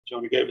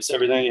Jonah gave us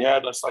everything he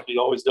had, just like he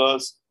always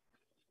does.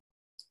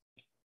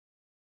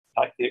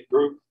 Tight-knit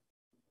group,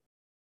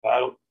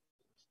 battled,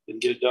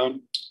 didn't get it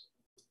done.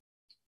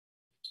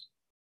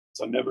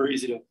 So never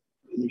easy to end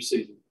your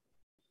season.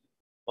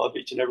 Love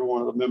each and every one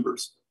of the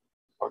members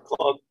of our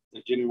club.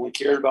 They genuinely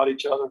cared about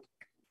each other.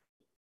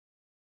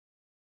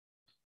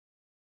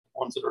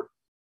 Ones that are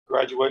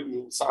graduating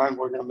and signed,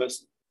 we're going to miss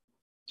them.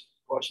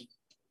 Questions?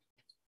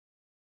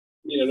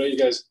 I know you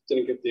guys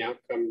didn't get the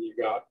outcome you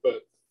got,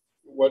 but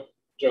what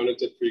Jonah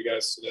did for you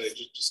guys today,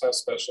 just how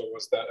special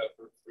was that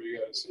effort for you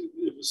guys?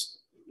 It was,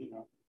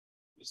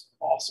 just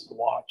awesome to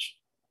watch.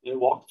 He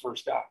walked the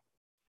first guy.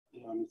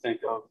 And you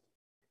think of,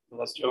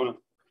 that's Jonah,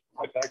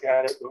 right back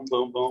at it, boom,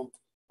 boom, boom,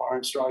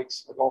 firing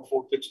strikes, like all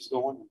 4 pitches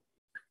going.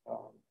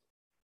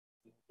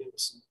 Give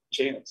us some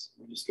chance.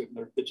 We're just getting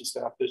their pitching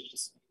staff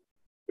pitches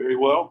very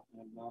well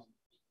and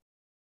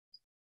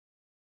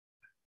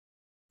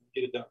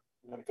get it done.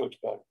 We got to coach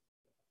better.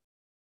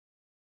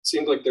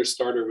 Seemed like their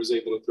starter was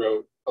able to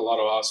throw a lot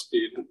of off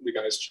speed. The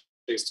guys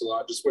chased a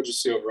lot. Just what did you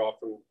see overall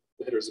from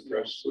the hitter's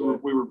approach?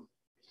 We were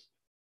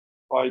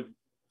probably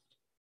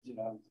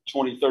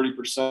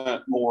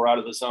 20-30% more out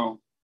of the zone.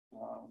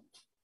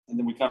 And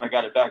then we kind of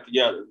got it back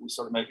together. We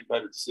started making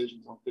better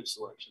decisions on pitch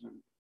selection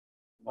and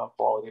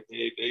quality of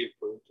the AB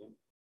improved. And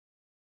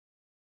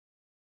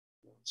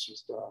it's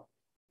just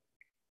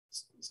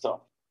it's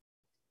tough.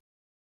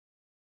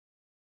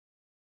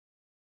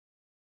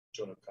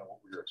 Jonah, kind of what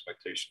were your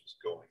expectations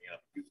going in?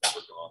 You've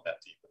never gone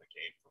that deep in a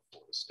game for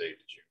Florida State.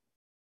 Did you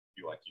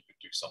feel like you could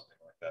do something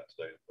like that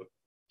today to put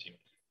the team in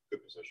a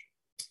good position?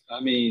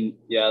 I mean,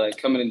 yeah, like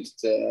coming into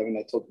today,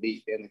 I told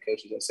the and the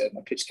coaches, I said,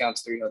 my pitch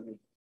count's 300.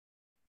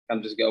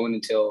 I'm just going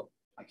until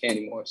I can't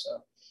anymore.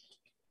 So,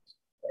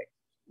 like,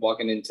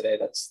 walking in today,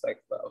 that's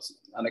like what I was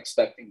not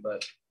expecting,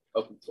 but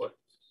hoping for.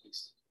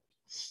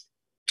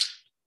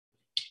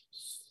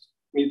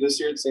 This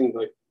year it seemed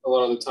like a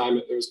lot of the time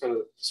there was kind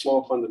of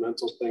small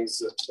fundamental things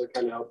that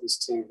kind of helped this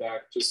team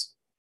back. Just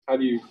how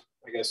do you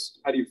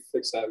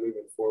fix that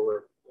moving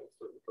forward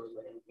for the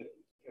program?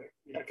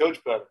 Yeah, coach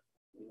better.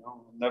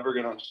 I'm never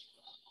gonna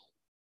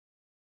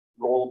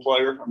role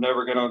player. I'm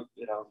never gonna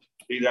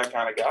be that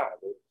kind of guy.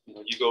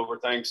 But you go over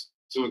things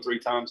 2 and 3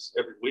 times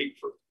every week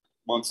for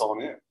months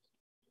on end.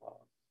 But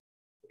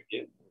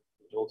again,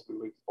 it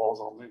ultimately falls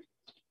on me.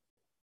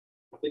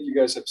 I think you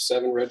guys have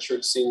 7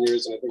 redshirt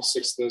seniors, and I think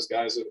 6 of those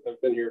guys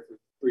have been here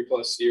for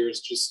 3+ years.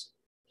 Just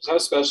how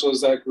special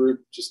is that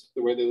group? Just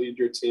the way they lead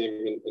your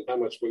team, and how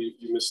much will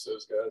you miss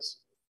those guys?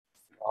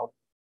 I'll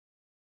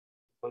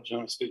let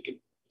Jonah speak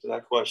to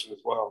that question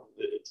as well.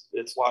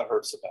 It's why it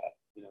hurts so bad.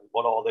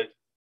 What all the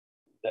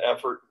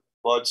effort,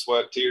 blood,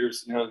 sweat,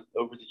 tears,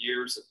 over the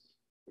years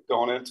have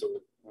gone into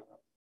it.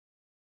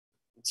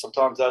 And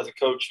sometimes as a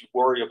coach, you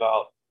worry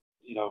about,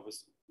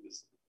 is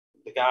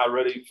the guy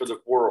ready for the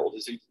world?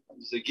 Does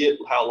he get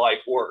how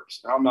life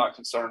works? And I'm not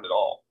concerned at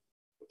all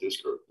with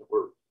this group that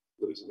we're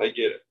losing. They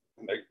get it.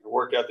 And the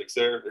work ethic's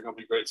there. They're going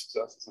to be great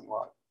successes in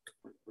life,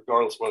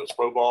 regardless whether it's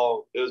pro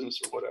ball, business,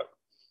 or whatever.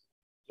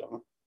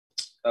 Jonah?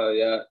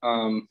 Yeah.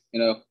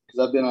 Because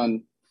I've been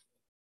on,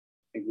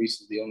 I think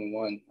Reese is the only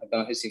one. I've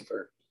been on his team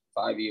for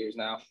 5 years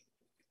now.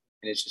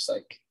 And it's just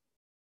like,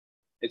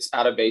 it's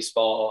out of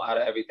baseball, out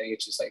of everything.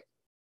 It's just like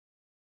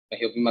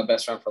he'll be my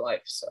best friend for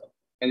life. So,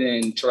 and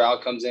then Terrell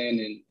comes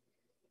in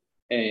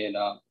and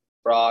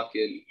Brock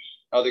and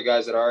other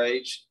guys at our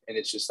age. And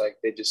it's just like,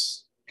 they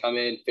just come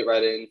in, fit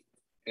right in.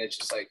 And it's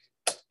just like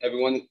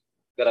everyone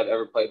that I've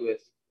ever played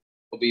with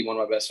will be one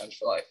of my best friends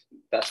for life.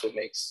 That's what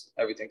makes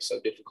everything so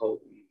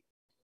difficult.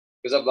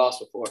 Because I've lost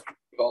before.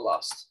 We've all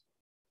lost.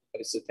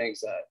 But it's the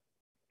things that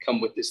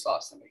come with this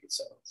loss that make it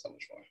so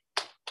much more.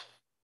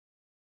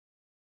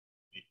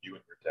 You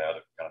and your dad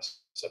have kind of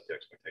set the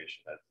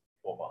expectation that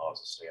Omaha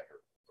is a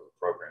standard for the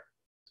program.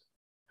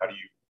 How do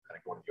you kind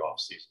of go into the off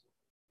season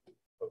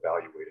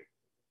evaluating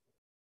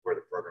where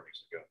the program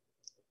needs to go?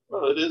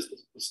 Well, it is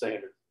the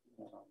standard.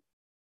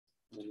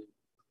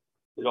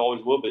 It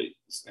always will be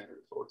the standard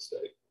at Florida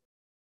State.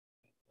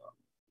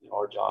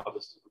 Our job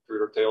is to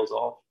recruit our tails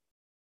off,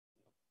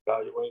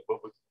 evaluate the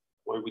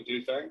way we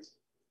do things,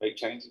 make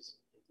changes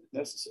if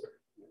necessary.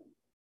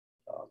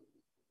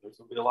 There's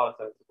going to be a lot of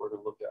things that we're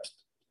going to look at.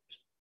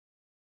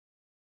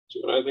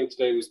 I think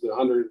today was the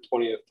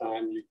 120th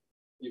time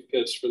you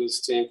pitched for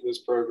this team, for this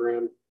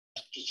program.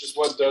 Just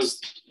what does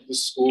the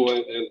school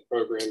and the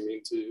program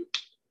mean to you?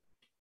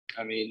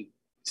 I mean,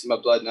 it's in my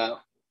blood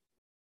now.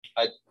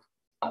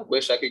 I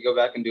wish I could go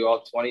back and do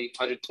all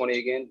 120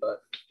 again,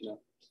 but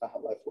it's not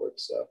how life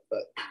works. So,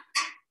 but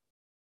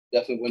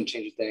definitely wouldn't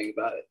change a thing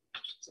about it.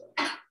 So.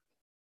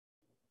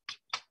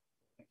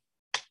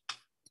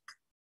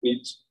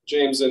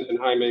 James and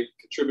Jaime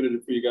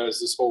contributed for you guys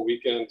this whole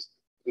weekend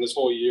and this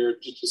whole year.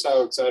 Just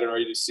how excited are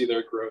you to see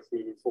their growth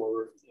moving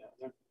forward?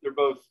 Yeah, they're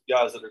both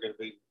guys that are going to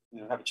be,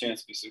 have a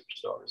chance to be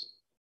superstars.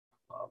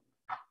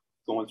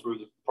 Going through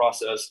the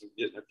process and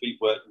getting their feet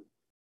wet. And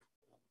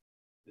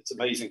it's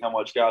amazing how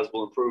much guys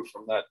will improve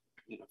from that,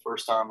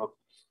 first time of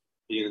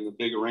being in the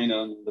big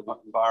arena and the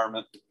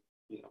environment,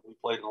 we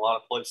played in a lot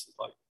of places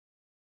like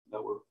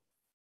that were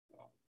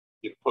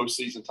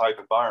postseason type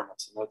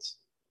environments, and that's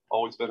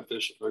always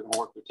beneficial. They're going to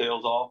work their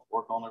tails off,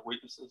 work on their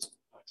weaknesses.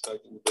 I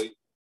expect them to be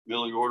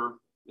really order,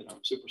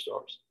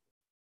 superstars.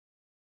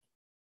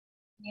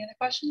 Any other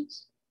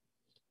questions?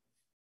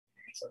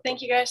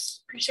 Thank you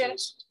guys. Appreciate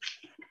it.